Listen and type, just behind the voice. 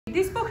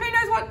This book, who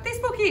knows what this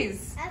book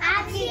is?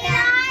 Upsey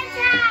Down.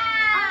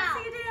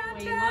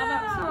 We love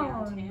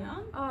Upsey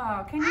Down.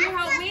 Oh, can you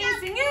help me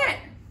sing it?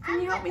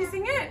 Can you help me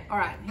sing it? All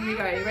right, here we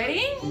go. You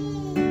ready?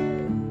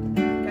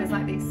 It goes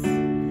like this.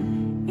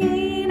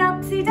 In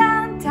Upsey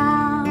Down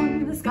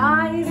town, the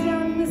sky is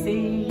on the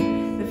sea.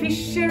 The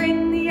fish are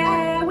in the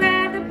air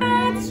where the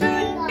birds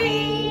should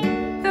be.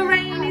 The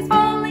rain is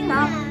falling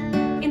up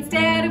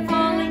instead of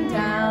falling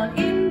down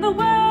in the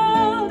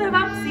world of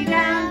Upsey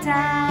Down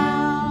town.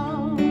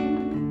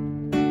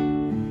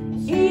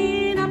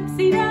 In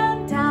Upsey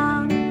Down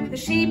town, the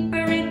sheep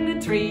are in the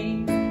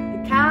trees.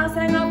 The cows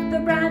hang off the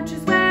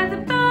branches where the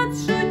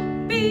birds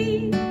should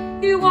be.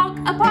 You walk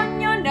upon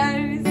your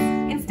nose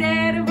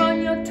instead of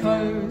on your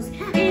toes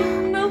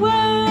in the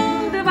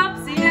world of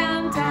Upsey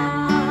Down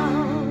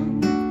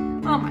town.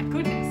 Oh my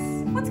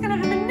goodness, what's going to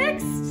happen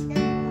next?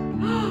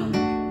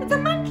 It's a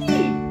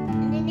monkey!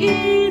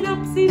 In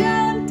Upsey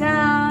Down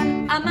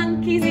town, a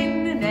monkey's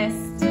in the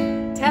nest,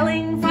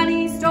 telling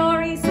funny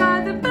stories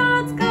so the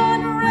birds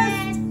can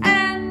rest.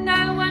 And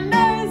no one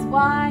knows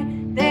why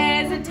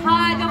there's a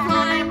tiger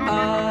flying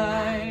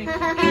by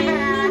in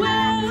the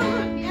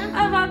world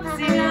of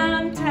Upsey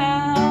Down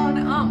town.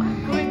 Oh my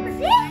goodness.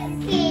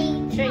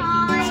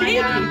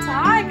 Cheeky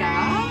tiger.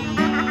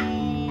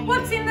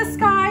 What's in the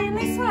sky in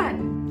this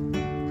one?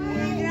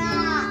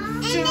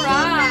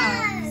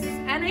 Giraffes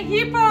and a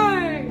hippo.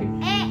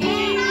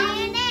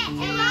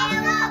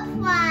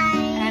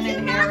 And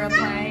an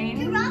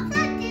aeroplane.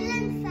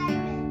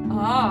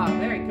 Oh,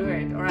 very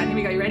good. All right, here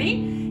we go. You ready?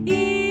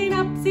 In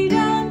Upsey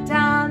Down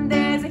town,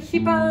 there's a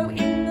hippo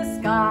in the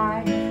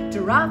sky.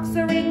 Giraffes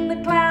are in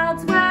the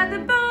clouds where the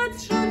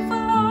birds should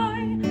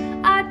fly.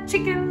 A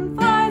chicken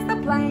flies the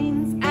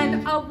planes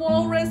and a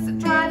walrus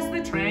drives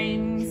the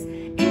trains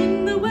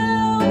in the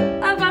world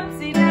of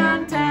Upsey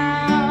Down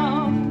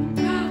town.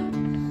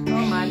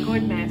 Oh my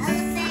goodness.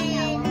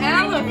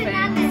 Elephants.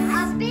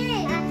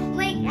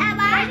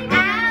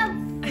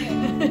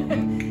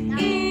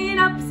 In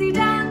Upsey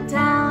Down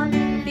town,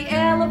 the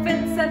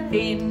elephants are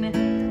thin.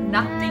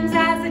 Nothing's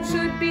as it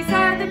should be,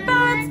 so the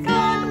birds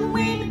can't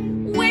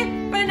win. With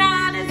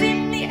bananas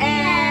in the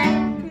air,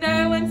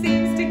 no one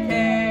seems to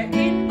care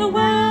in the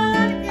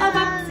world of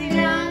Upsey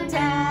Down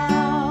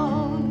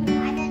town.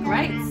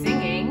 Great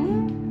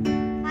singing.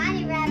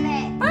 Bunny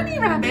rabbit. Bunny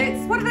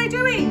rabbits, what are they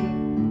doing?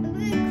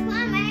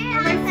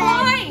 Are they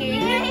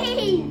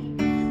flying?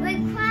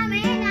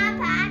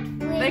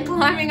 They're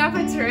climbing up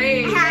a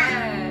tree.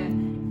 Yeah.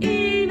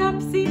 In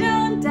Upsey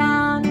Down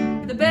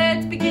town, the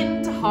birds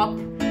begin to hop.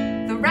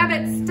 The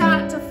rabbits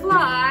start to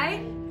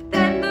fly.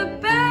 Then the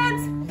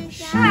birds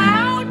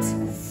shout,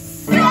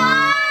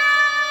 "Stop!"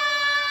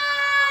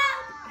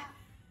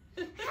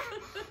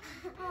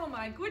 Oh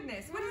my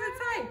goodness, what does it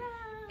say?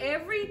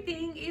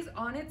 Everything is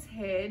on its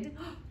head.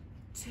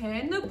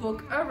 Turn the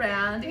book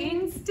around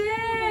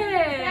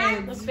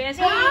instead. Look better.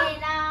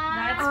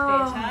 That's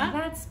better.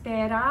 That's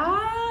better.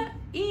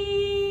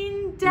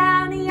 In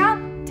Downy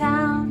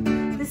Uptown,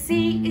 the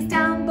sea is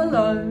down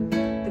below.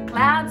 The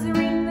clouds are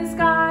in the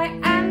sky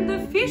and the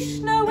fish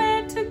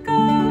nowhere to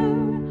go.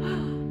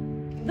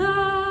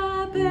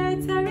 The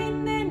birds are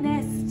in their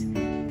nest.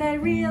 They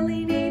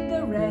really need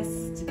the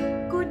rest.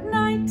 Good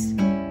night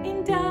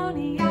in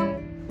Downy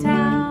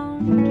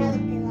Uptown.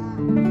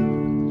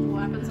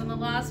 What happens on the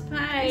last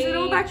page? Is it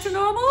all back to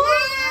normal?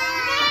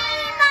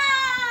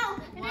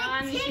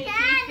 One chicken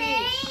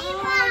fish.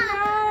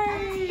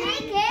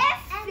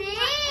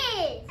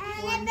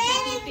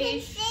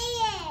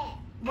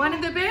 One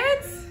of the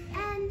birds?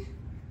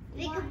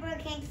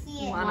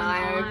 One One eye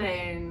eye.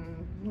 open.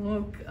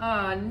 Look.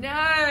 Oh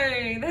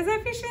no, there's a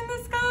fish in the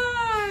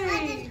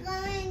sky.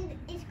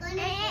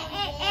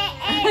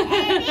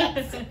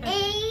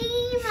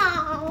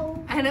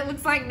 And it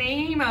looks like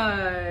Nemo.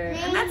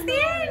 And that's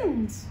the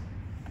end.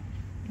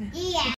 Yeah.